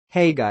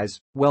Hey guys,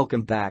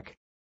 welcome back.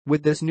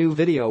 With this new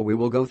video we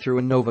will go through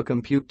a Nova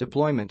Compute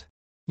deployment.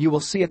 You will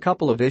see a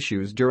couple of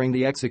issues during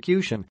the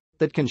execution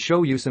that can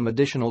show you some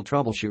additional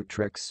troubleshoot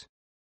tricks.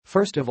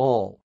 First of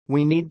all,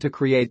 we need to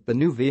create the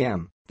new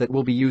VM that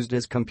will be used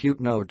as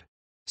compute node.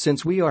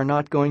 Since we are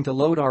not going to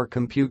load our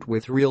compute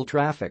with real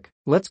traffic,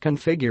 let's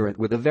configure it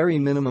with a very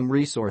minimum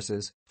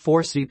resources,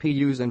 4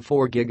 CPUs and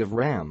 4 GB of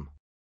RAM.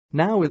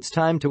 Now it's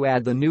time to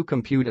add the new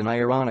compute and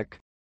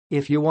ironic.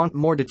 If you want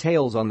more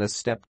details on this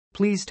step,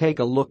 please take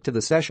a look to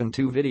the session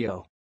 2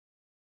 video.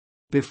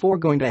 Before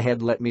going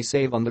ahead, let me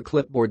save on the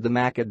clipboard the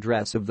MAC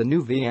address of the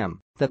new VM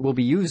that will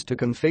be used to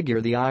configure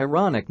the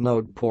ironic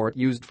node port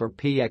used for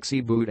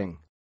PXE booting.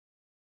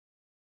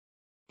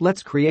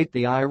 Let's create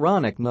the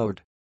ironic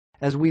node.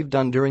 As we've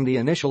done during the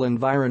initial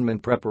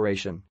environment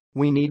preparation,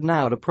 we need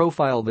now to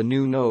profile the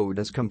new node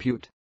as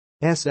compute.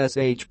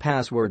 SSH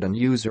password and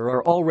user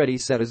are already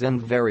set as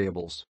env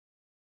variables.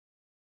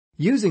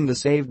 Using the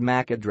saved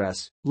MAC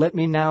address, let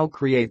me now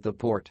create the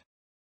port.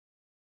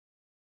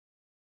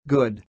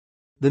 Good.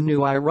 The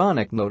new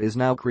ironic node is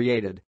now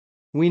created.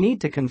 We need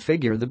to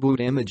configure the boot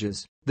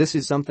images. This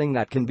is something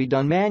that can be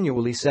done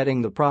manually,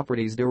 setting the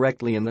properties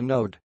directly in the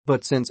node,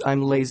 but since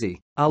I'm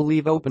lazy, I'll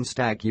leave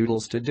OpenStack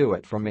utils to do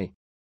it for me.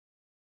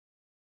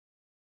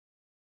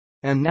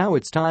 And now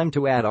it's time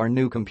to add our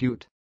new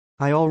compute.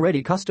 I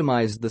already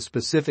customized the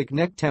specific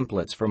NIC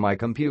templates for my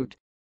compute.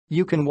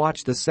 You can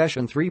watch the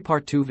session 3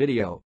 part 2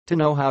 video to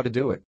know how to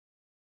do it.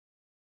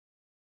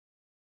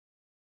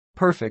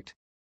 Perfect.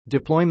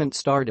 Deployment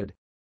started.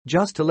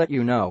 Just to let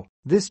you know,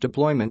 this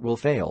deployment will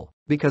fail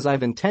because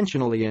I've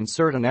intentionally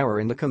inserted an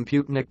error in the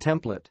compute NIC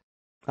template.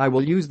 I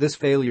will use this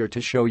failure to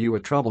show you a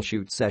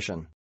troubleshoot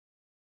session.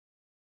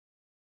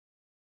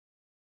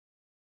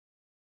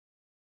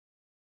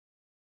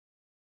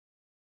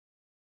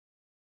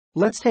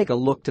 Let's take a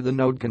look to the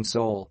node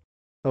console.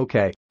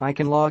 Okay, I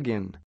can log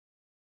in.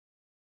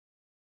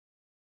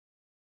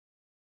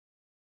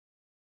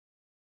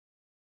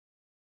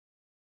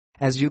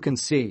 As you can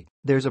see,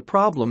 there's a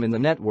problem in the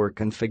network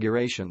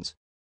configurations.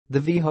 The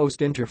vhost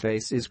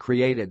interface is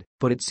created,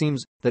 but it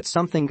seems that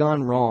something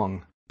gone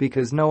wrong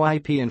because no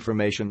IP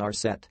information are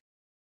set.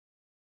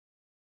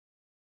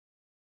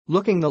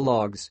 Looking the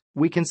logs,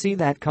 we can see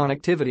that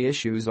connectivity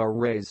issues are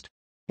raised.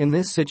 In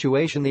this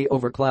situation, the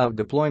overcloud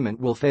deployment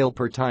will fail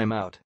per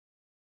timeout.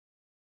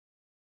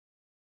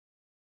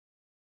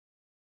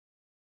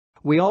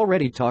 We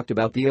already talked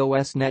about the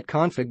OS net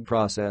config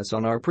process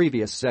on our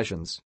previous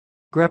sessions.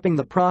 Grepping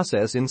the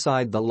process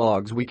inside the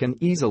logs, we can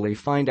easily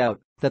find out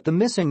that the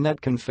missing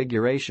net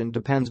configuration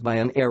depends by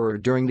an error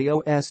during the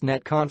OS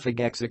net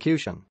config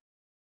execution.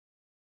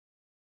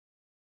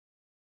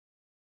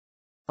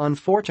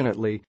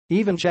 Unfortunately,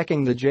 even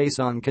checking the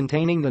JSON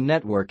containing the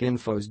network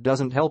infos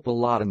doesn't help a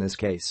lot in this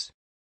case.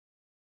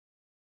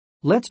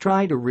 Let's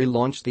try to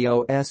relaunch the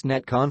OS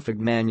net config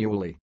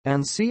manually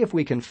and see if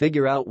we can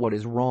figure out what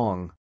is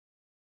wrong.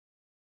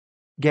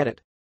 Get it?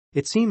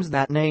 It seems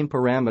that name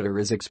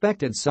parameter is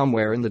expected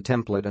somewhere in the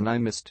template and I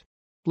missed.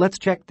 Let's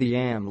check the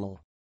YAML.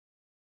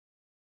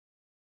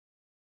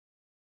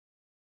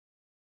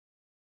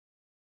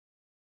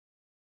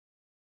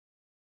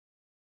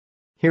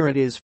 Here it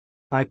is.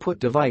 I put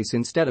device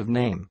instead of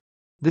name.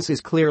 This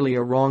is clearly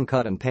a wrong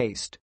cut and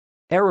paste.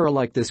 Error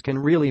like this can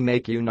really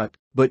make you nut,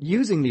 but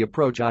using the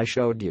approach I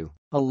showed you,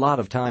 a lot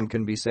of time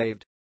can be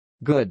saved.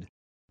 Good.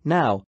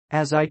 Now,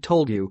 as I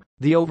told you,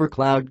 the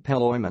overcloud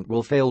deployment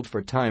will fail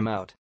for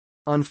timeout.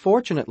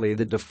 Unfortunately,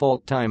 the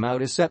default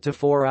timeout is set to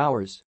 4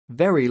 hours,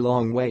 very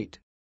long wait.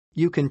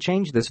 You can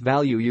change this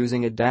value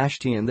using a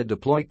 -t in the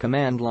deploy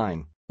command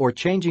line, or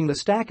changing the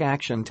stack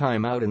action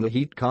timeout in the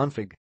heat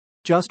config.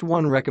 Just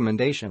one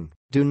recommendation,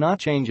 do not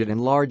change it in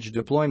large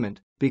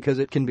deployment, because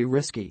it can be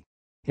risky.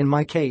 In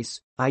my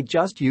case, I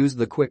just use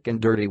the quick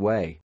and dirty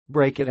way,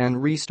 break it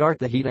and restart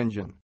the heat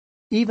engine.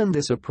 Even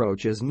this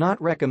approach is not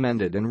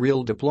recommended in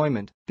real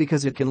deployment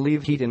because it can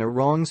leave heat in a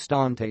wrong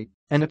state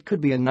and it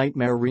could be a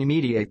nightmare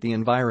remediate the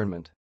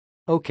environment.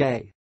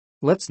 Okay.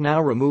 Let's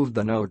now remove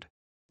the node.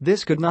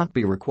 This could not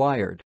be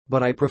required,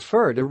 but I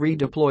prefer to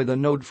redeploy the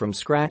node from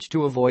scratch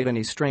to avoid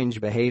any strange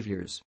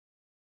behaviors.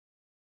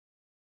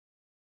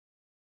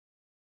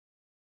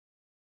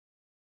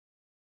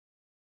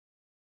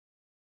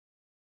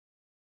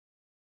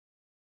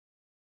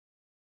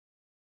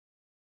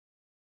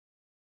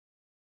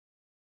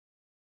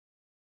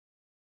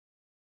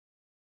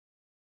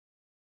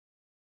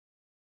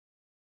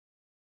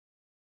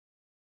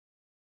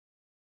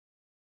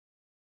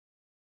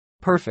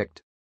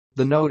 Perfect.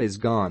 The node is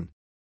gone.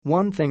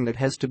 One thing that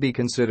has to be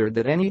considered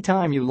that any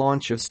time you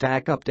launch a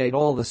stack update,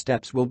 all the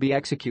steps will be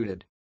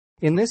executed.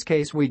 In this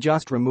case, we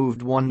just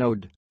removed one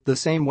node, the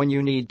same when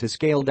you need to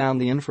scale down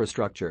the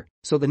infrastructure,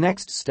 so the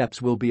next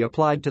steps will be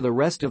applied to the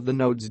rest of the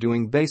nodes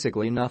doing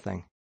basically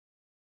nothing.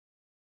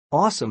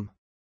 Awesome.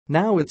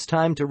 Now it's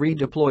time to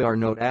redeploy our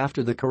node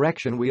after the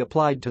correction we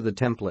applied to the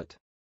template.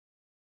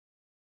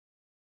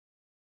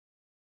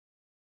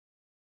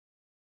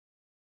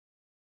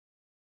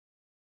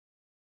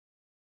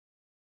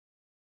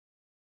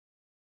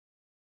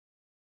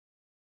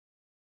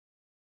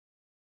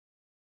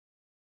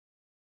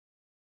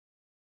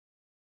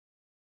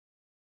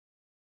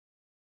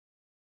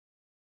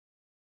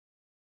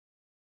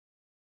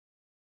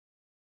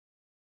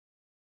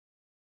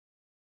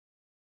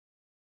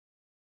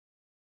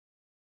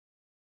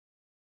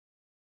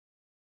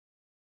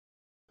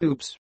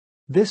 Oops.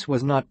 This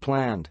was not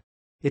planned.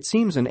 It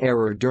seems an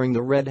error during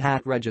the Red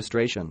Hat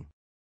registration.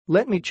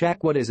 Let me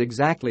check what is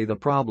exactly the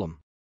problem.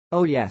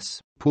 Oh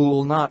yes,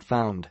 pool not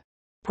found.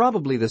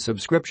 Probably the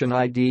subscription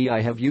ID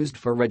I have used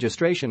for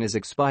registration is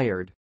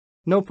expired.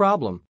 No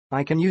problem,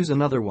 I can use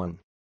another one.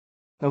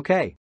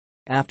 Okay.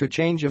 After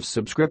change of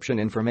subscription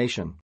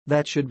information,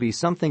 that should be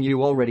something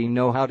you already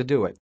know how to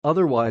do it.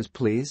 Otherwise,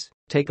 please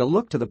take a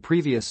look to the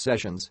previous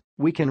sessions.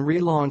 We can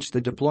relaunch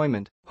the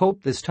deployment,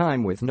 hope this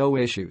time with no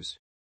issues.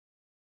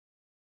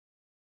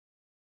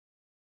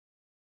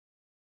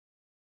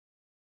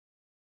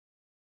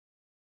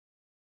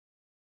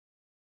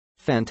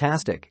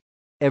 Fantastic.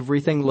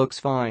 Everything looks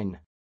fine.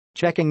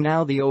 Checking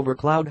now the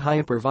overcloud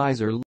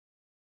hypervisor.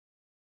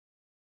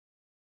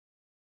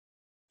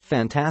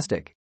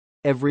 Fantastic.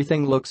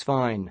 Everything looks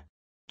fine.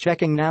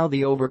 Checking now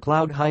the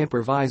overcloud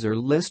hypervisor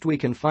list, we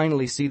can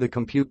finally see the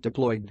compute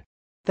deployed.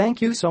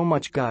 Thank you so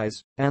much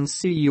guys, and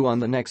see you on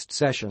the next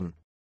session.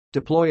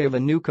 Deploy of a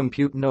new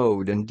compute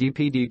node in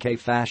DPDK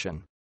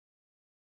fashion.